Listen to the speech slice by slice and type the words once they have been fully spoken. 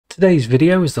Today's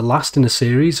video is the last in a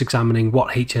series examining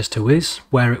what HS2 is,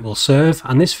 where it will serve,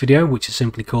 and this video, which is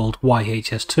simply called Why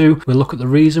HS2, will look at the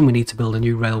reason we need to build a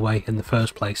new railway in the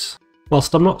first place.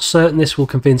 Whilst I'm not certain this will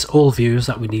convince all viewers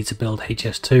that we need to build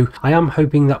HS2, I am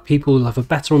hoping that people will have a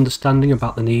better understanding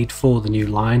about the need for the new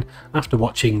line after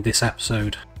watching this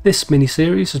episode. This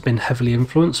mini-series has been heavily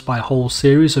influenced by a whole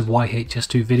series of Why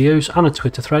HS2 videos and a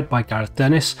Twitter thread by Gareth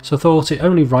Dennis, so I thought it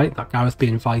only right that Gareth be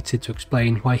invited to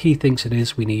explain why he thinks it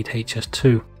is we need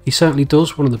HS2. He certainly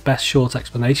does one of the best short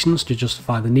explanations to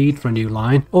justify the need for a new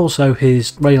line. Also,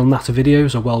 his Rail Natter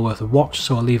videos are well worth a watch,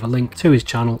 so I'll leave a link to his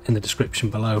channel in the description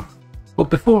below. But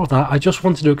before that, I just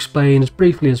wanted to explain as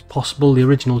briefly as possible the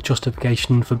original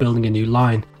justification for building a new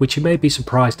line, which you may be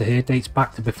surprised to hear dates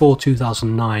back to before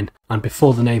 2009 and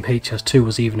before the name HS2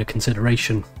 was even a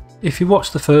consideration. If you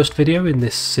watched the first video in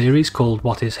this series called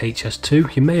What is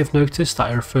HS2, you may have noticed that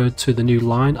I referred to the new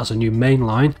line as a new main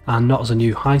line and not as a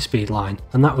new high-speed line,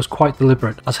 and that was quite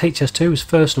deliberate as HS2 is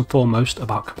first and foremost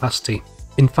about capacity.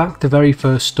 In fact, the very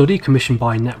first study commissioned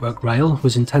by Network Rail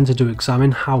was intended to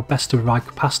examine how best to provide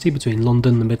capacity between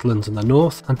London, the Midlands and the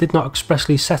North, and did not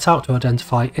expressly set out to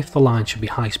identify if the line should be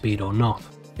high speed or not.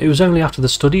 It was only after the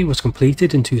study was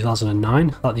completed in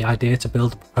 2009 that the idea to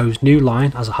build the proposed new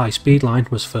line as a high-speed line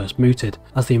was first mooted,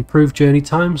 as the improved journey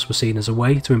times were seen as a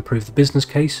way to improve the business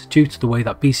case due to the way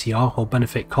that BCR or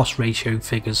benefit cost ratio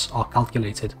figures are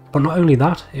calculated. But not only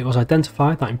that, it was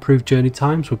identified that improved journey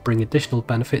times would bring additional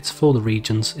benefits for the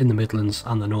regions in the Midlands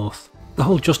and the North. The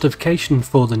whole justification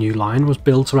for the new line was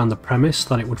built around the premise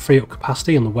that it would free up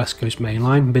capacity on the West Coast Main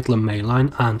Line, Midland Main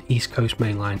Line and East Coast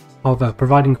Main Line. However,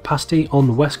 providing capacity on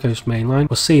the West Coast Main Line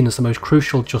was seen as the most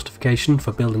crucial justification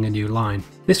for building a new line.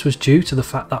 This was due to the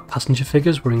fact that passenger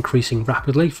figures were increasing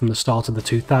rapidly from the start of the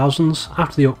 2000s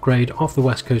after the upgrade of the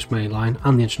West Coast Main Line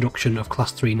and the introduction of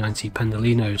Class 390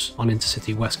 Pendolinos on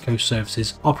intercity West Coast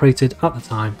services operated at the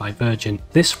time by Virgin.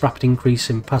 This rapid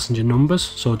increase in passenger numbers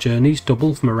saw journeys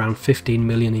double from around 15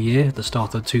 million a year at the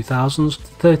start of the 2000s to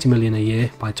 30 million a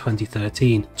year by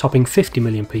 2013, topping 50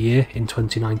 million per year in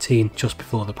 2019 just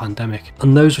before the pandemic.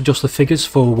 And those were just the figures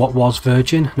for what was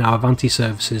Virgin, now Avanti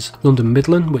services. London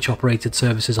Midland, which operated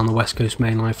services on the West Coast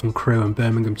Main Line from Crewe and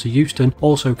Birmingham to Euston,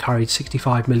 also carried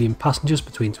 65 million passengers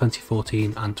between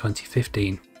 2014 and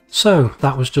 2015. So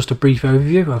that was just a brief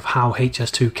overview of how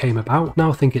HS2 came about.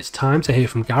 Now I think it's time to hear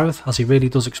from Gareth, as he really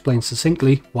does explain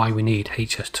succinctly why we need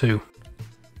HS2.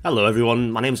 Hello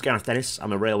everyone, my name is Gareth Dennis,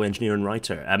 I'm a railway engineer and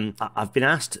writer. I've been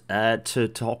asked to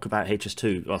talk about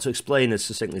HS2, well, to explain as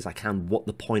succinctly as I can what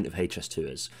the point of HS2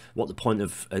 is, what the point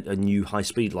of a new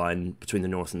high-speed line between the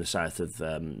north and the south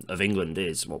of England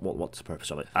is, what's the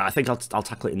purpose of it. I think I'll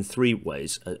tackle it in three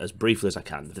ways, as briefly as I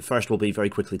can. The first will be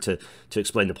very quickly to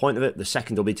explain the point of it. The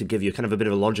second will be to give you kind of a bit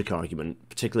of a logic argument,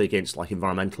 particularly against like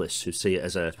environmentalists who see it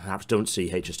as perhaps don't see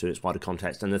HS2 in its wider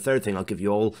context. And the third thing, I'll give you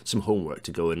all some homework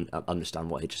to go and understand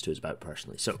what HS2 is about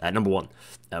personally. So number one,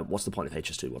 what's the point of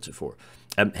HS2? What's it for?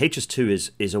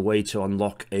 HS2 is a way to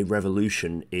unlock a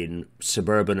revolution in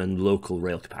suburban and local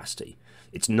rail capacity.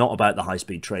 It's not about the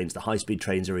high-speed trains. The high-speed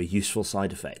trains are a useful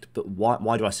side effect. But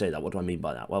why do I say that? What do I mean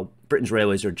by that? Well, Britain's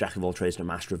railways are a jack of all trades and a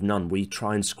master of none. We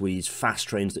try and squeeze fast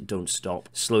trains that don't stop,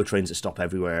 slow trains that stop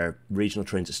everywhere, regional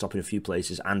trains that stop in a few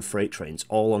places, and freight trains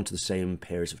all onto the same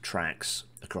pairs of tracks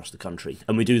across the country.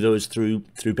 And we do those through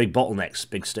big bottlenecks,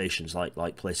 big stations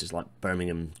like places like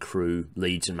Birmingham, Crewe,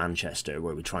 Leeds and Manchester,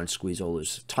 where we try and squeeze all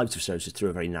those types of services through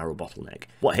a very narrow bottleneck.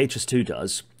 What HS2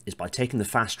 does is by taking the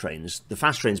fast trains,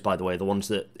 by the way, the ones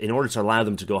that, in order to allow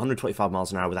them to go 125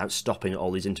 miles an hour without stopping at all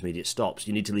these intermediate stops,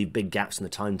 you need to leave big gaps in the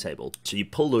timetable. So you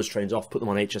pull those trains off, put them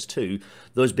on HS2,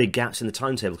 those big gaps in the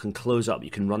timetable can close up,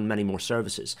 you can run many more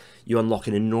services. You unlock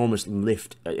an enormous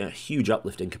lift, a huge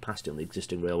uplift in capacity on the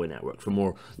existing railway network for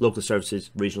more local services,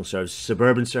 regional services,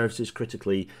 suburban services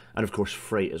critically, and of course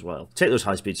freight as well. Take those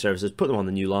high-speed services, put them on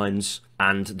the new lines,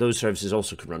 and those services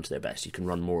also can run to their best. You can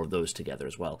run more of those together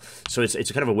as well. So it's a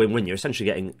kind of a win-win. You're essentially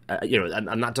getting,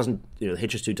 and that doesn't,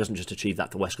 HS2 doesn't just achieve that,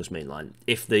 the West Coast Main Line.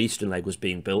 If the eastern leg was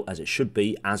being built as it should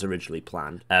be, as originally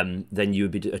planned, then you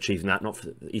would be achieving that not for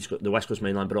the West Coast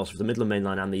Main Line, but also for the Midland Main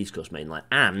Line and the East Coast Main Line.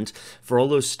 And for all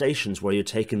those stations where you're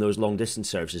taking those long-distance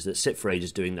services that sit for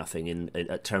ages doing nothing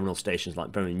at terminal stations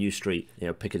like Birmingham New Street,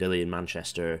 Piccadilly in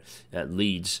Manchester,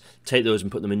 Leeds, take those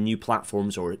and put them in new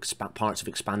platforms or parts of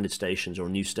expanded stations or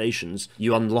new stations,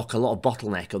 you unlock a lot of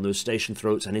bottleneck on those station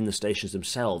throats and in the stations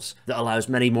themselves that allows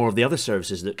many more of the other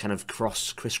services that kind of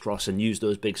crisscross and use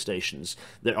those big stations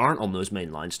that aren't on those main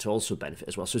lines to also benefit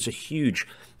as well. So it's a huge,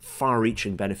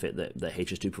 far-reaching benefit that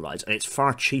HS2 provides, and it's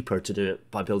far cheaper to do it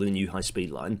by building a new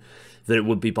high-speed line than it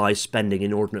would be by spending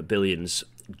inordinate billions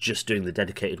just doing the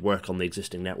dedicated work on the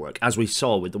existing network, as we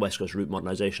saw with the West Coast route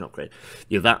modernisation upgrade.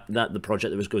 The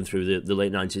project that was going through the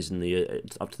late 90s and the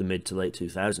up to the mid to late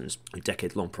 2000s, a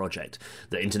decade-long project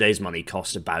that in today's money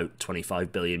cost about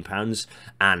 £25 billion,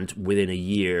 and within a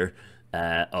year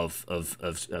of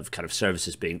kind of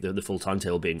services being the full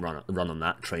timetable being run on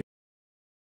that train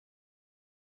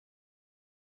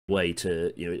way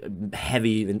to,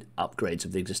 heavy upgrades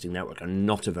of the existing network are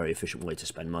not a very efficient way to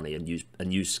spend money and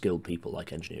use skilled people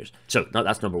like engineers. So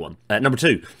that's number one. Number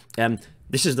two,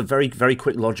 this is the very, very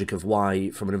quick logic of why,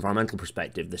 from an environmental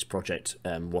perspective, this project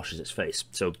washes its face.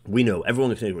 So we know,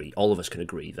 everyone can agree, all of us can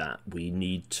agree, that we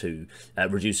need to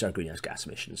reduce our greenhouse gas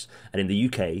emissions. And in the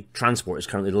UK, transport is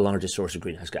currently the largest source of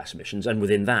greenhouse gas emissions, and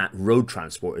within that, road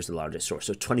transport is the largest source.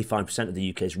 So 25% of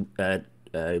the UK's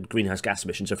greenhouse gas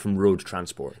emissions are from road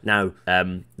transport. Now,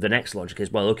 the next logic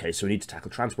is, well, okay, so we need to tackle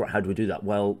transport. How do we do that?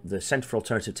 Well, the Centre for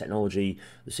Alternative Technology,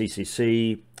 the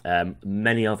CCC,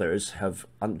 many others have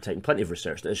undertaken plenty of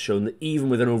research that has shown that even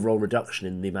with an overall reduction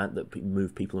in the amount that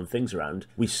move people and things around,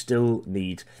 we still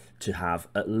need to have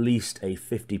at least a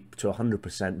 50 to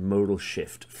 100% modal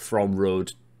shift from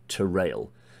road to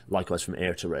rail. Likewise from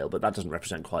air to rail, but that doesn't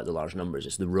represent quite the large numbers.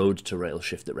 It's the road to rail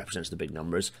shift that represents the big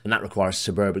numbers, and that requires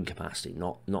suburban capacity,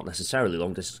 not necessarily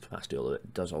long distance capacity, although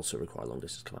it does also require long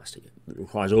distance capacity. It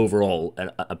requires overall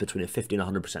between a 50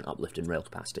 and 100% uplift in rail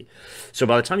capacity. So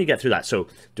by the time you get through that, so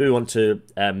do we want to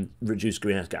reduce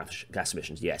greenhouse gas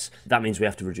emissions? Yes. That means we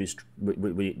have to reduce.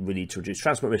 We need to reduce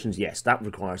transport emissions. Yes. That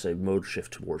requires a mode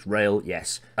shift towards rail.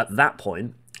 Yes. At that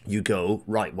point, you go,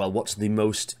 right, well, what's the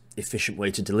most efficient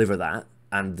way to deliver that?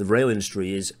 And the rail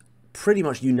industry is pretty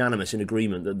much unanimous in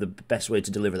agreement that the best way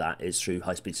to deliver that is through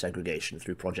high-speed segregation,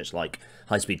 through projects like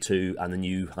High-Speed 2 and the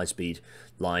new high-speed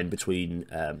line between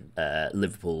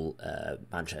Liverpool,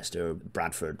 Manchester,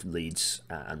 Bradford, Leeds,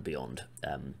 and beyond.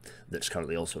 That's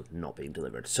currently also not being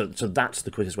delivered. So that's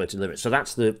the quickest way to deliver it. So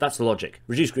that's the logic.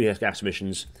 Reduce greenhouse gas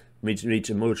emissions. We need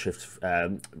to mode shift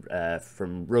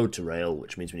from road to rail,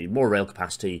 which means we need more rail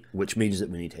capacity, which means that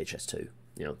we need HS2.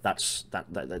 That's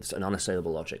an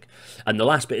unassailable logic. And the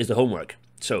last bit is the homework.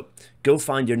 So go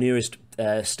find your nearest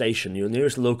station, your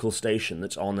nearest local station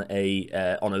that's on a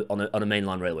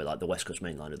mainline railway, like the West Coast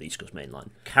Main Line or the East Coast Main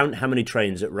Line. Count how many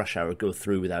trains at rush hour go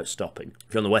through without stopping.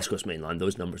 If you're on the West Coast Main Line,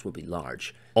 those numbers will be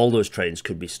large. All those trains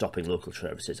could be stopping local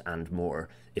services and more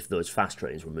if those fast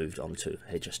trains were moved onto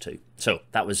HS2. So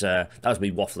that was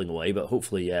me waffling away, but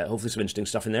hopefully some interesting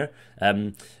stuff in there.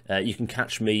 You can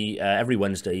catch me every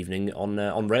Wednesday evening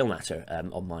on Rail Matter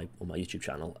on my YouTube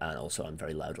channel, and also I'm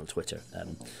very loud on Twitter.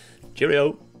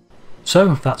 Cheerio.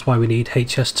 So that's why we need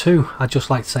HS2. I'd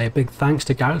just like to say a big thanks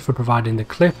to Gareth for providing the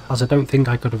clip, as I don't think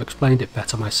I could have explained it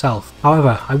better myself.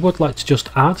 However, I would like to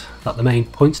just add that the main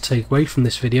points to take away from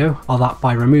this video are that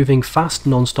by removing fast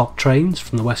non-stop trains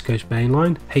from the West Coast Main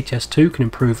Line, HS2 can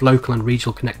improve local and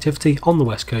regional connectivity on the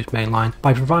West Coast Main Line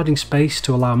by providing space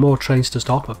to allow more trains to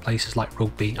stop at places like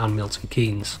Rugby and Milton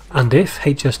Keynes. And if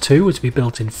HS2 were to be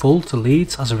built in full to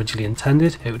Leeds as originally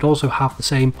intended, it would also have the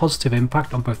same positive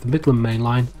impact on both the Midland Main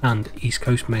Line and East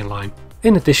Coast Main Line.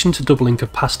 In addition to doubling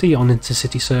capacity on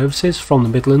intercity services from the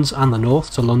Midlands and the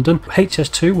North to London,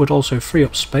 HS2 would also free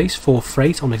up space for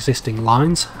freight on existing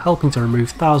lines, helping to remove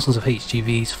thousands of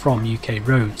HGVs from UK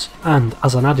roads, and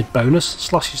as an added bonus,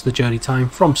 slashes the journey time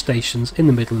from stations in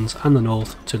the Midlands and the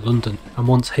North to London, and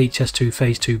once HS2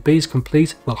 Phase 2B is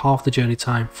complete, will halve the journey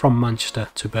time from Manchester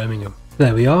to Birmingham.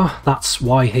 There we are, that's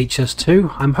why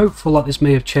HS2. I'm hopeful that this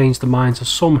may have changed the minds of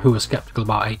some who are sceptical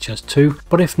about HS2,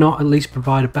 but if not, at least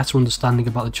provide a better understanding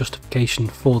about the justification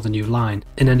for the new line.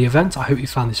 In any event, I hope you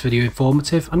found this video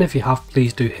informative, and if you have,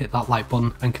 please do hit that like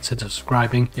button and consider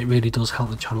subscribing. It really does help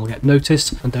the channel get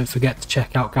noticed, and don't forget to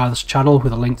check out Gareth's channel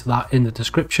with a link to that in the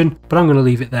description. But I'm going to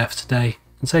leave it there for today,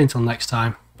 and say until next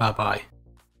time, bye bye.